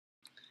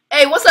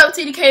Hey, what's up,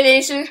 TDK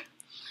Nation?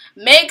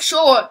 Make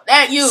sure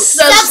that you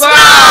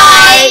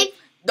Subscribe!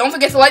 Don't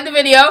forget to like the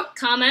video,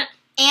 comment,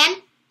 and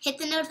hit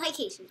the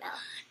notification bell.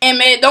 And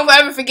man, don't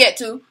ever forget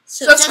to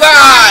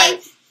subscribe.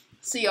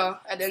 See y'all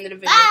at the end of the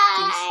video.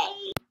 Bye!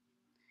 Peace.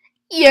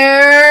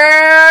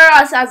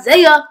 Yeah, it's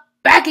Isaiah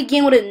back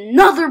again with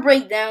another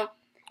breakdown.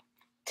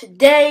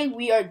 Today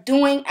we are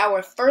doing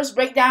our first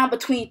breakdown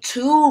between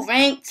two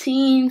ranked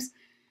teams.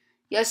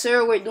 Yes,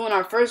 sir, we're doing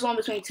our first one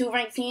between two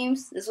ranked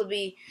teams. This will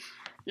be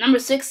number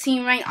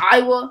 16 ranked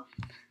Iowa,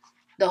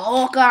 the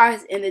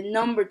Hawkeyes, and the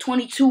number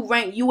 22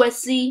 ranked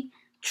USC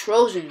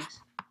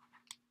Trojans.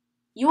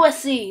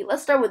 USC,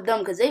 let's start with them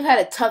because they've had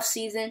a tough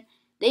season.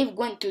 They've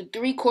went through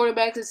 3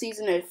 quarterbacks this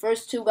season. Their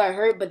first 2 got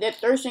hurt, but their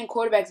third-string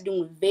quarterback's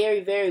doing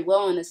very, very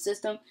well in the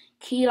system.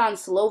 Keaton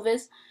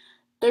Slovis,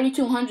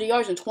 3,200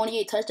 yards and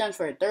 28 touchdowns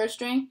for a third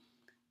string.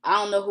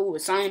 I don't know who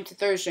would sign him to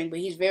third string, but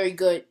he's very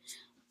good.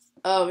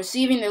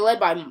 Receiving, they're led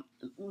by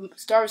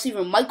star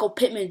receiver Michael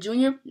Pittman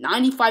Jr.,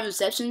 95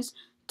 receptions,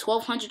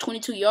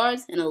 1,222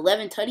 yards, and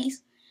 11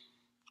 tutties.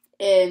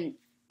 And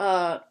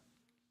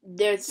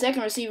their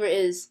second receiver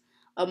is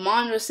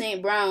Amon St.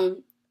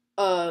 Brown,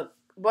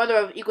 brother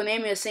of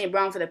Equanimous St.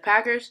 Brown for the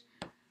Packers.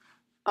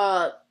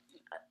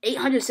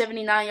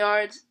 879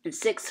 yards and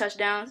 6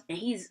 touchdowns, and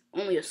he's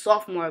only a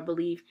sophomore, I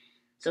believe.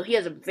 So he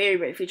has a very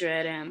bright future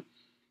ahead of him.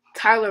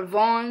 Tyler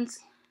Vaughns,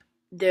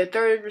 their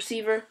third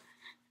receiver,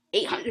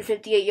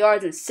 858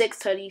 yards and 6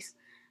 tutties.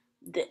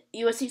 The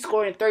USC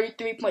scoring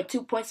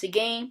 33.2 points a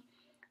game,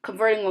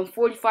 converting on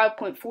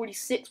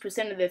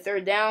 45.46% of their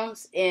third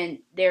downs, and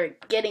they're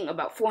getting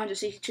about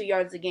 462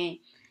 yards a game.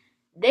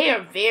 They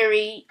are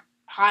very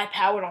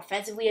high-powered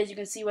offensively, as you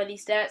can see by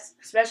these stats,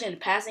 especially in the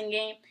passing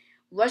game.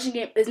 Rushing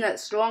game isn't that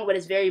strong, but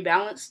it's very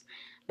balanced.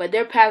 But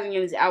their passing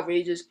game is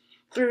outrageous.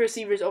 3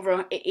 receivers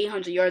over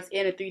 800 yards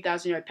and a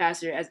 3,000-yard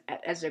passer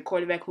as their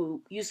quarterback,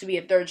 who used to be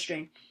a third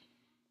string.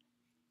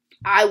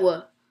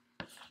 Iowa,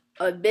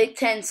 a Big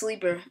Ten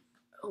sleeper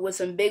with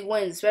some big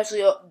wins,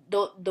 especially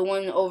the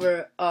one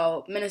over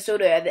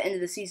Minnesota at the end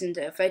of the season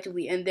to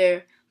effectively end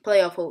their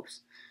playoff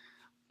hopes.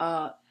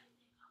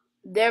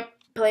 Their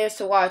players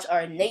to watch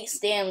are Nate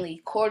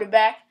Stanley,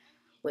 quarterback,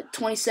 with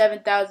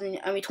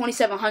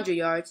 2,700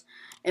 yards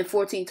and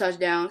 14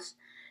 touchdowns.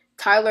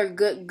 Tyler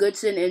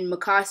Goodson and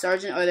Mekhi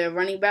Sargent are their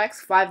running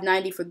backs,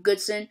 590 for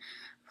Goodson,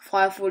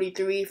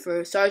 543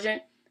 for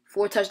Sargent,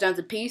 4 touchdowns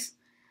apiece.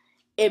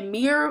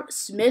 Amir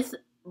Smith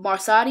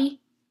Marsadi,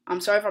 I'm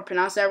sorry if I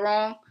pronounced that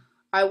wrong,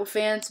 Iowa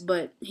fans,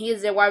 but he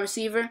is their wide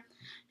receiver,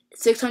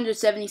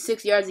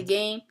 676 yards a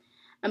game.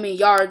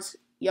 Yards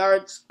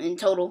in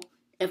total,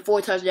 and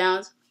 4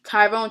 touchdowns.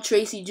 Tyrone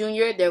Tracy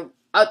Jr., their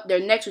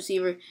next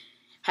receiver,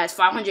 has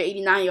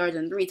 589 yards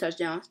and 3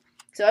 touchdowns.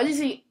 So as you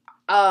see,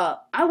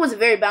 Iowa's a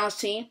very balanced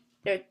team.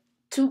 They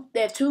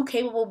have 2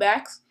 capable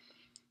backs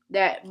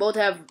that both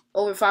have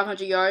over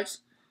 500 yards.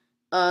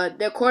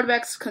 Their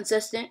quarterback's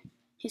consistent.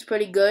 He's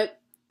pretty good.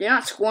 They're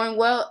not scoring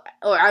well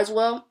or as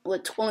well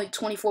with only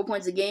 24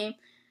 points a game.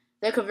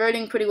 They're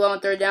converting pretty well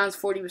on third downs,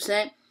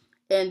 40%,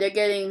 and they're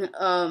getting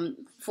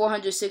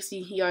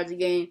 460 yards a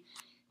game.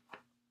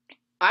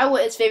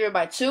 Iowa is favored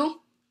by 2.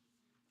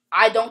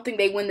 I don't think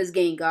they win this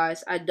game,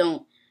 guys. I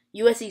don't.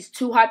 USC's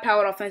too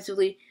high-powered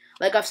offensively.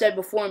 Like I've said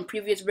before in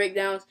previous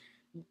breakdowns,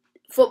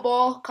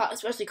 football,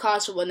 especially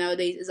college football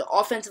nowadays, is an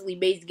offensively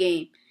based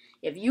game.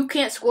 If you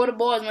can't score the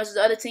ball as much as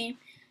the other team,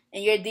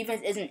 and your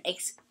defense isn't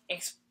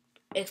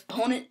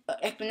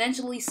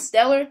exponentially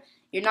stellar,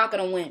 you're not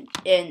going to win.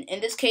 And in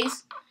this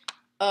case,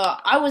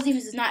 Iowa's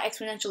defense is not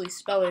exponentially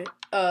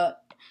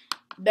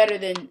better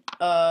than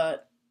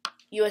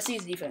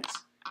USC's defense.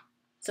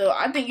 So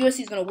I think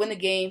USC is going to win the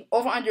game.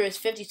 Over-under is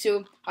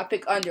 52. I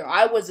pick under.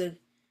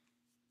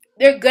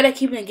 They're good at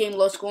keeping the game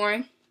low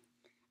scoring.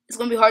 It's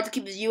going to be hard to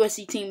keep the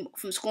USC team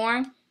from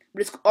scoring,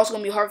 but it's also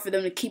going to be hard for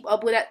them to keep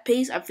up with that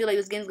pace. I feel like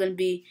this game is going to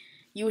be,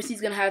 USC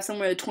is going to have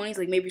somewhere in the 20s,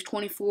 like maybe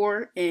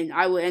 24, and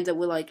Iowa ends up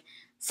with like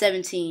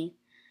 17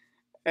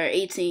 or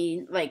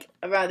 18, like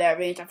around that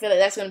range. I feel like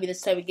that's going to be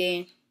this type of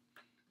game.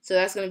 So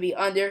that's going to be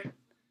under.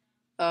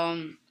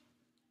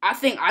 I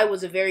think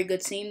Iowa's a very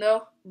good team,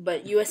 though,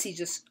 but USC is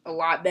just a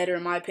lot better,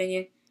 in my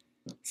opinion.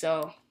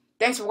 So,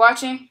 thanks for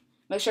watching.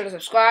 Make sure to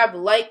subscribe,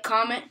 like,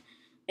 comment,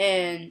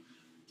 and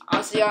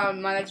I'll see y'all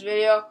in my next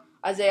video.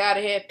 Isaiah out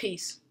of here.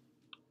 Peace.